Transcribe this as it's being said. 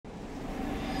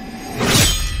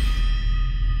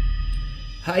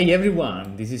Hi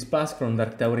everyone, this is Paz from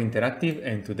Dark Tower Interactive,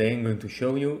 and today I'm going to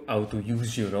show you how to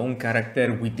use your own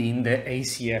character within the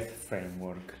ACF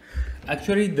framework.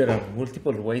 Actually, there are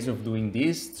multiple ways of doing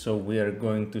this, so we are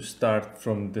going to start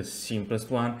from the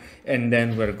simplest one and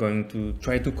then we're going to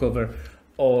try to cover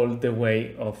all the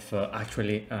way of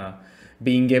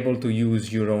being able to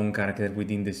use your own character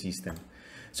within the system.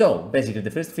 So basically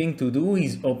the first thing to do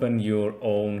is open your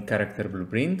own character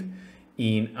blueprint.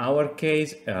 In our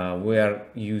case, we are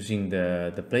using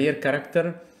the player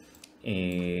character.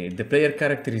 The player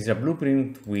character is a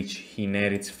blueprint which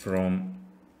inherits from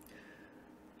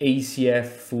ACF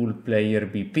full player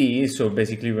BP. So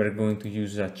basically we're going to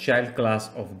use a child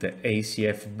class of the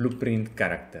ACF blueprint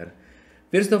character.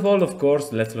 First of all, of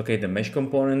course, let's locate the mesh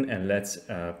component and let's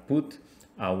put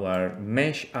our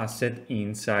mesh asset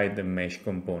inside the mesh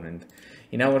component.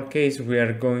 In our case, we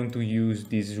are going to use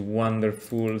this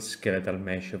wonderful skeletal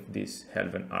mesh of this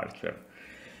Elven Archer.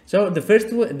 So the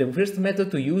first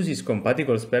method to use is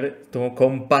compatible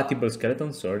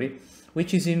skeleton,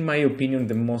 which is in my opinion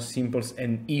the most simple,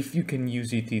 and if you can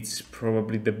use it, it's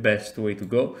probably the best way to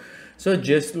go. So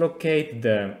just locate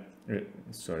the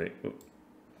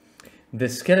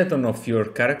skeleton of your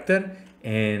character,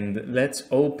 and let's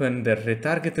open the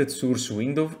retargeted source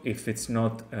window. If it's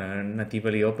not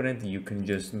natively opened, you can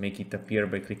just make it appear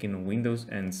by clicking on Windows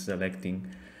and selecting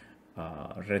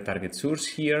retarget source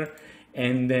here.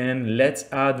 And then let's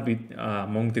add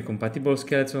among the compatible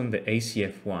skeleton the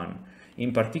ACF one,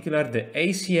 in particular the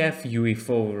ACF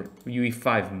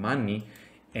UE5 money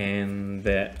and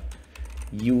the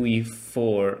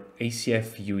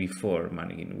ACF UE4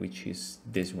 mannequin, which is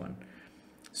this one.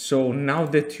 So now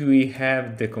that we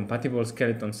have the compatible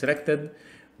skeleton selected,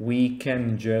 we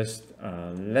can just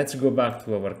let's go back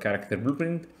to our character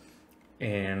blueprint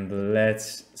and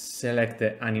let's select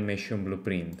the animation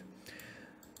blueprint.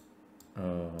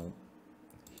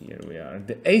 Here we are.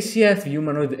 The ACF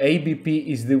humanoid ABP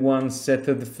is the one set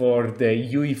for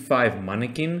the UE5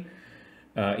 mannequin.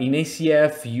 In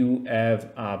ACF you have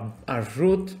a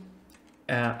root,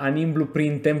 an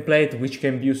in-blueprint template which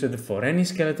can be used for any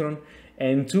skeleton,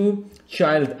 and two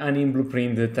child anim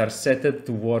blueprint that are set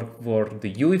to work for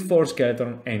the UE4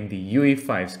 skeleton and the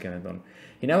UE5 skeleton.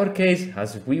 In our case,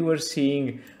 as we were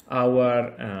seeing,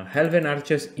 our Elven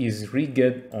Archers is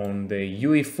rigged on the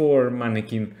UE4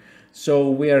 mannequin, so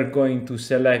we are going to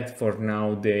select for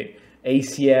now the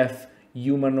ACF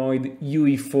humanoid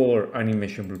UE4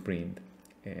 animation blueprint,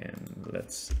 and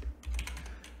let's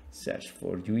search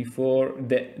for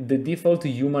UE4. The default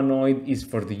humanoid is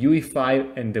for the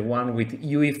UE5, and the one with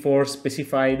UE4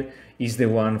 specified is the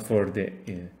one for the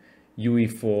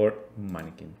UE4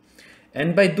 mannequin.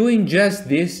 And by doing just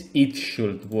this, it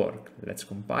should work. Let's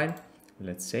compile,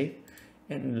 let's save,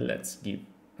 and let's give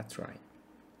a try.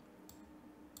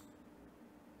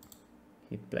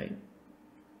 Hit play.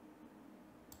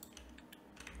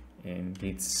 And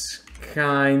it's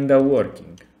kinda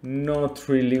working. Not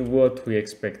really what we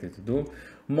expected to do,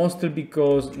 mostly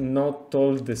because not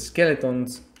all the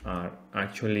skeletons are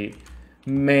actually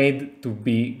made to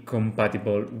be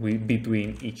compatible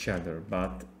between each other,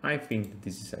 but I think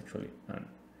this is actually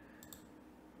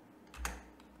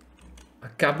a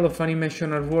couple of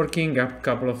animations are working, a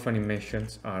couple of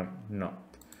animations are not.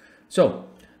 So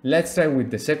let's try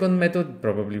with the second method.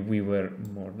 Probably we were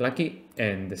more lucky,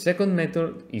 and the second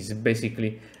method is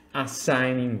basically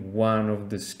assigning one of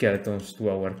the skeletons to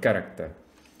our character.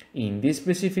 In this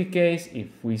specific case,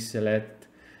 if we select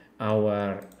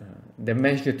the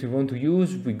mesh that we want to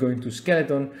use, we go into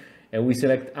skeleton and we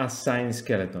select assign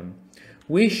skeleton.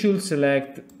 We should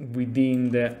select within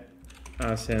the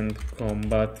Ascent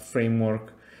Combat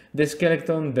framework the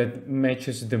skeleton that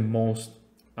matches the most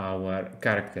our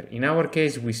character. In our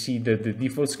case, we see that the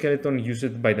default skeleton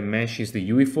used by the mesh is the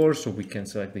UE4, so we can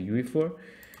select the UE4,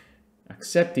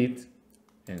 accept it,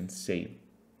 and save.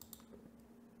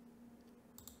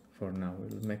 For now,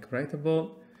 we'll make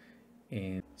writable.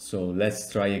 And so let's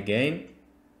try again.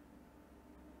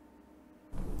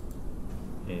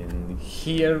 And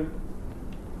here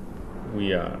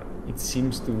we are. It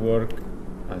seems to work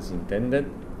as intended,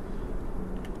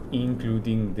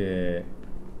 including the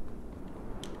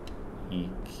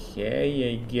EK,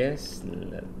 I guess.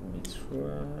 Let me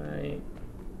try.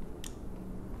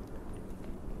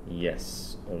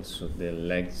 Yes, also the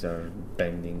legs are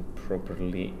bending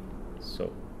properly,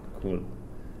 so cool,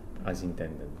 as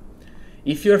intended.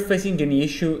 If you're facing any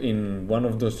issue in one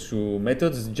of those two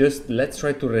methods, just let's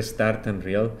try to restart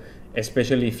Unreal,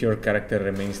 especially if your character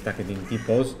remains stuck in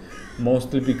T-pose,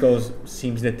 mostly because it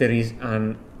seems that there is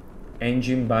an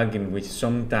engine bug in which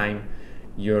sometimes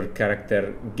your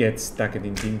character gets stuck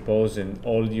in team pose and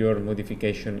all your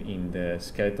modification in the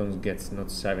skeletons gets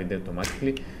not saved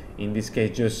automatically. In this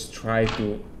case, just try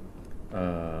to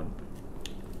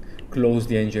close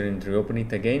the engine and reopen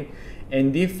it again.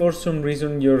 And if for some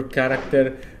reason your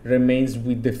character remains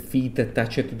with the feet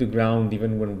attached to the ground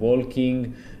even when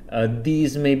walking,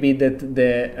 this may be that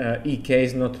the EK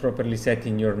is not properly set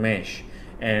in your mesh.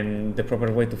 And the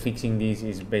proper way to fixing this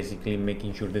is basically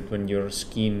making sure that when you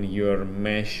skin your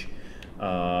mesh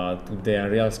to the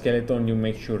real skeleton, you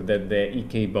make sure that the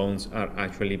EK bones are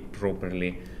actually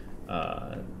properly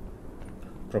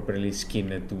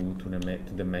skinned to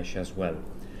the mesh as well.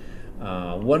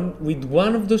 With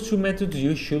one of those two methods,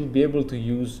 you should be able to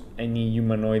use any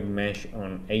humanoid mesh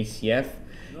on ACF.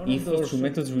 If those two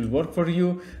methods will work for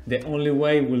you, the only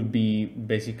way will be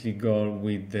basically go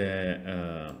with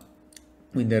the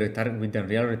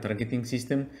real retargeting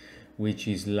system, which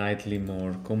is slightly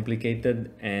more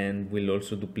complicated and will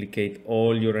also duplicate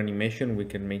all your animation. We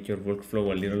can make your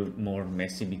workflow a little more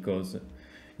messy because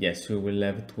yes, you will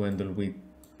have to handle with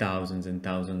thousands and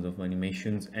thousands of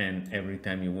animations, and every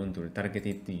time you want to retarget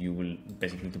it, you will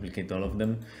basically duplicate all of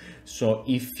them. So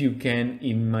if you can,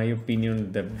 in my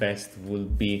opinion, the best will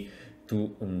be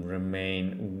to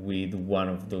remain with one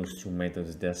of those two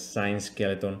methods, the assign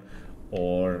skeleton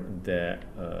or the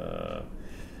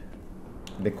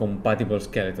compatible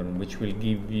skeleton, which will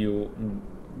give you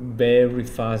very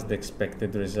fast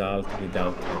expected result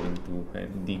without having to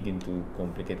dig into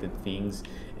complicated things,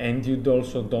 and you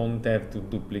also don't have to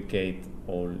duplicate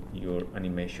all your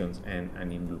animations and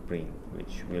an in blueprint,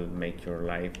 which will make your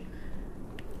life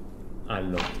a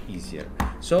lot easier.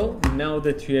 So now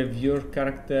that you have your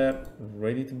character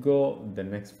ready to go, the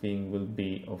next thing will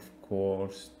be, of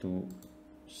course, to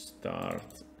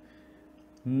start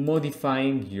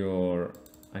modifying your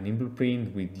anim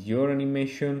blueprint with your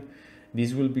animation.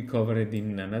 This will be covered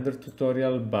in another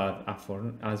tutorial, but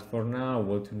as for now,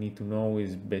 what you need to know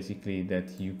is basically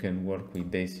that you can work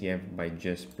with ACF by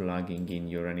just plugging in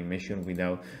your animation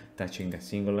without touching a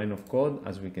single line of code.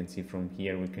 As we can see from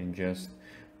here, we can just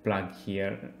plug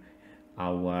here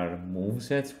our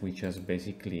movesets, which is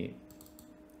basically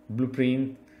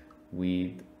blueprint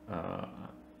with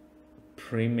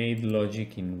pre-made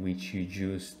logic in which you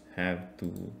just have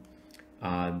to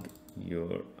add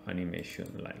your animation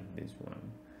like this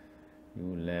one. You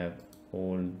will have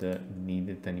all the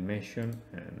needed animation,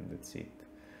 and that's it.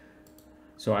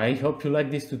 So I hope you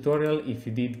liked this tutorial. If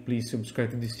you did, please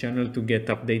subscribe to this channel to get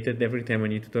updated every time a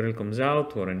new tutorial comes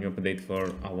out or a new update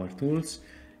for our tools,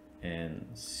 and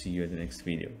see you in the next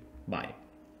video. Bye.